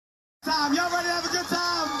Y'all ready to have a good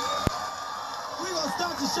time? We're going to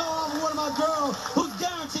start the show off with one of my girls who's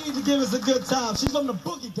guaranteed to give us a good time. She's from the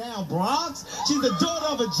Boogie Down Bronx. She's the daughter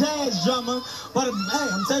of a jazz drummer. But hey,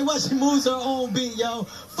 I'm telling you what, she moves her own beat, yo.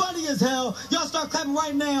 Funny as hell. Y'all start clapping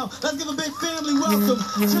right now. Let's give a big family welcome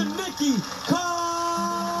to Nikki, Carr.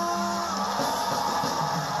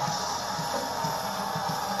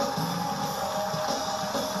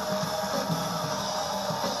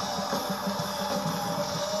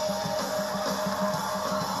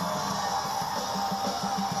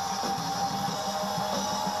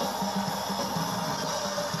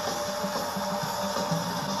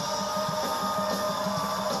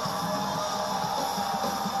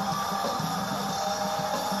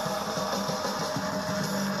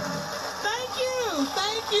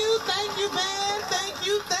 Thank you, man. Thank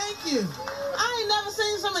you. I ain't never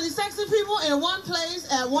seen so many sexy people in one place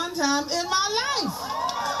at one time in my life.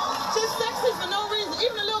 Just sexy for no reason.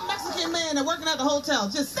 Even a little Mexican man that working at the hotel.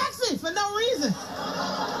 Just sexy for no reason.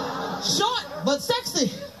 Short, but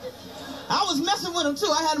sexy. I was messing with him,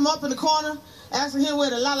 too. I had him up in the corner, asking him where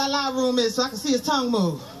the la-la-la room is so I could see his tongue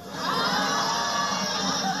move.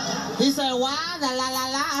 He said, why? The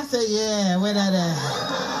la-la-la? I said, yeah, where that at?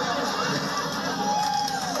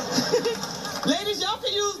 Ladies, y'all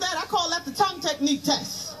can use that. I call that the tongue technique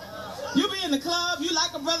test. You be in the club, you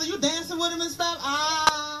like a brother, you dancing with him and stuff.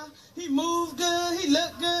 He move good, he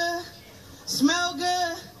look good, smell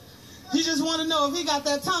good. You just want to know if he got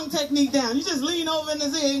that tongue technique down. You just lean over in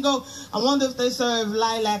his ear and go, I wonder if they serve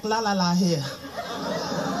lilac la-la-la here.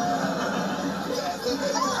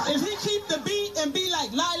 If he keep the beat and be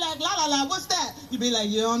like lilac la-la-la, what's that? You be like,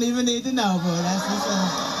 you don't even need to know, bro. That's what's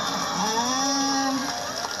up.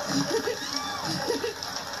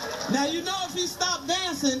 Now, you know if he stopped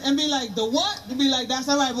dancing and be like, the what? You be like, that's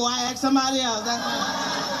all right, boy, I asked somebody else.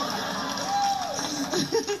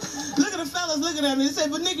 Look at the fellas looking at me. They say,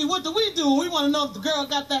 but Nikki, what do we do? We want to know if the girl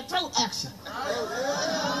got that throat action.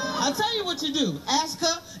 I'll tell you what you do. Ask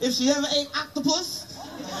her if she ever ate octopus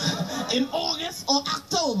in August or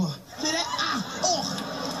October. See that?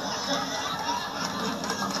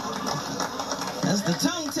 That's the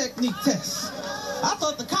tongue technique test. I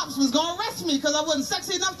thought the cops was gonna arrest me because I wasn't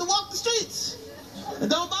sexy enough to walk the streets. It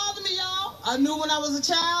don't bother me, y'all. I knew when I was a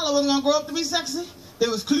child I wasn't gonna grow up to be sexy.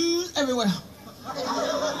 There was clues everywhere.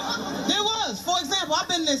 There was. For example, I've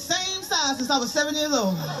been the same size since I was 7 years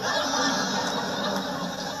old. I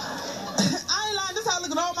ain't lying, this is how I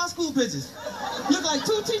look at all my school pictures. Look like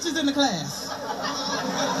 2 teachers in the class.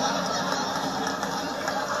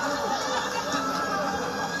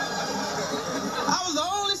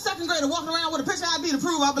 Walking around with a picture ID to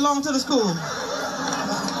prove I belong to the school. Knew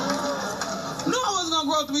I wasn't gonna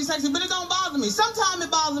grow up to be sexy, but it don't bother me. Sometimes it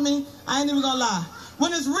bothers me, I ain't even gonna lie.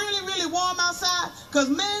 When it's really, really warm outside, because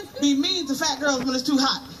men be mean to fat girls when it's too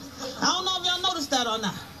hot. I don't know if y'all noticed that or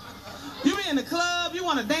not. You be in the club, you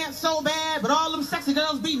want to dance so bad, but all them sexy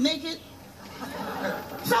girls be naked.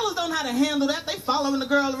 Fellas don't know how to handle that. They following the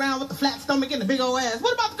girl around with the flat stomach and the big old ass.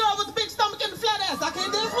 What about the girl with the big stomach and the flat ass? I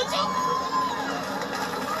can't dance with you.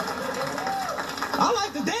 I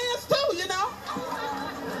like to dance too, you know.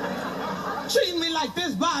 Treating me like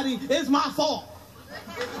this body is my fault.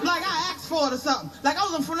 Like I asked for it or something. Like I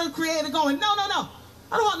was in front of the creator going, no. I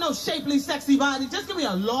don't want no shapely, sexy body. Just give me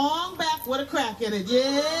a long back with a crack in it.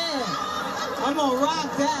 Yeah. I'm gonna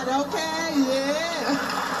rock that, okay? Yeah.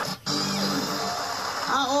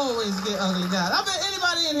 I always get ugly guys. I bet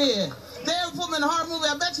anybody in here, they ever put me in a horror movie,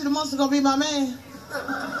 I bet you the monster's gonna be my man.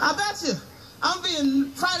 I bet you. I'm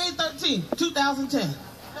being Friday 13, 2010.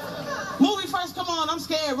 Movie first come on, I'm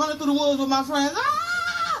scared, running through the woods with my friends.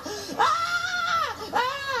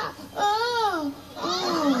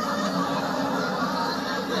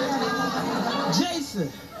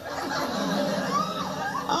 Jason.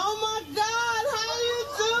 Oh my God, how you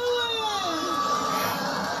doing?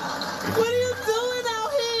 What are you doing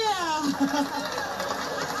out here?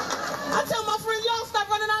 I tell my friends, y'all stop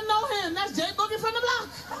running, I know him. That's Jay Boogie from the block.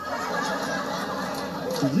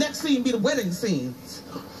 Next scene be the wedding scene.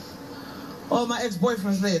 All my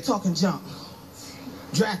ex-boyfriends there talking junk.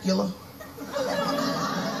 Dracula.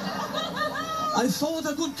 I thought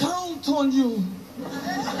I could count on you.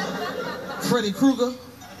 Freddy Krueger.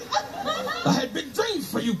 I had big dreams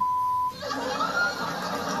for you.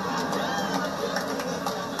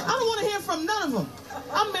 I don't want to hear from none of them.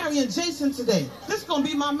 I'm marrying Jason today. This is going to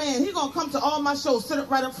be my man. He's going to come to all my shows, sit up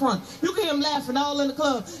right up front. You can hear him laughing all in the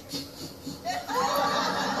club.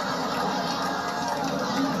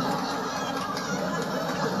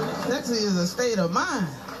 Sexy is a state of mind.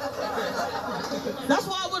 That's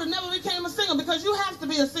why I would have never became a singer because you have to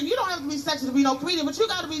be a singer. You don't have to be sexy to be no comedian, but you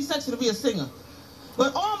got to be sexy to be a singer.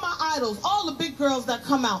 But all my idols, all the big girls that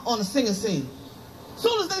come out on the singing scene, as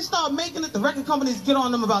soon as they start making it, the record companies get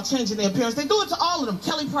on them about changing their appearance. They do it to all of them.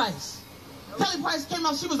 Kelly Price. Kelly Price came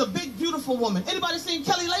out. She was a big, beautiful woman. Anybody seen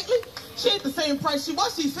Kelly lately? She ain't the same price she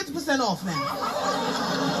was. She's 50% off now.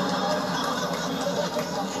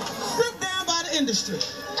 Stripped down by the industry.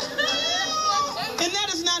 And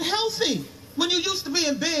that is not healthy. When you used to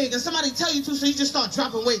being big and somebody tell you to, so you just start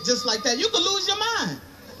dropping weight just like that, you could lose your mind.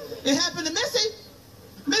 It happened to Missy.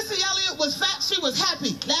 Missy Elliott was fat, she was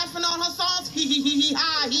happy. Laughing on her songs, hee hee hee hee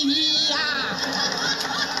ha, hee hee ha.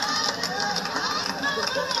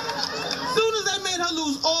 Soon as they made her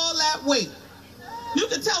lose all that weight, you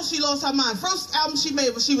could tell she lost her mind. First album she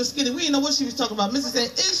made when she was skinny, we didn't know what she was talking about. Missy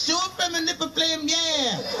said, it's your feminine flame,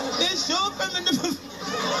 yeah. It's your feminine flame.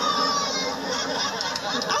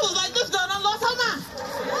 I was like, this girl done lost her mind.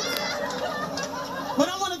 But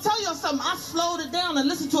I want to tell y'all something. I slowed it down and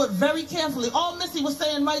listened to it very carefully. All Missy was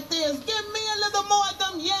saying right there is, give me a little more of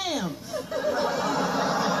them yams.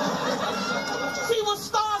 She was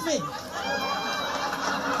starving.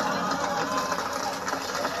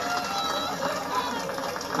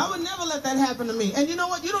 I would never let that happen to me. And you know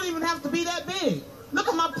what? You don't even have to be that big. Look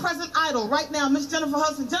at my present idol right now, Miss Jennifer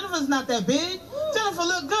Hudson. Jennifer's not that big. Jennifer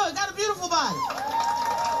look good, got a beautiful body.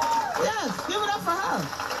 Yes, give it up for her.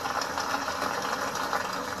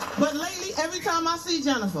 But lately, every time I see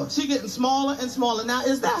Jennifer, she getting smaller and smaller. Now,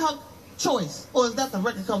 is that her choice, or is that the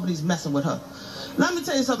record companies messing with her? Let me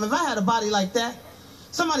tell you something. If I had a body like that,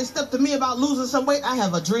 somebody stepped to me about losing some weight, I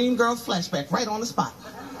have a dream girl flashback right on the spot.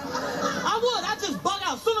 I would. I just bug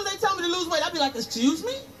out. As soon as they tell me to lose weight, I'd be like, excuse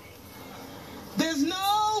me? There's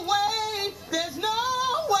no way. There's no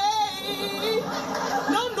way.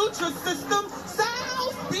 No Nutrisystem.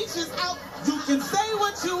 South Beach is out. You can say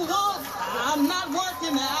what you want. I'm not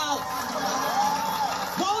working out.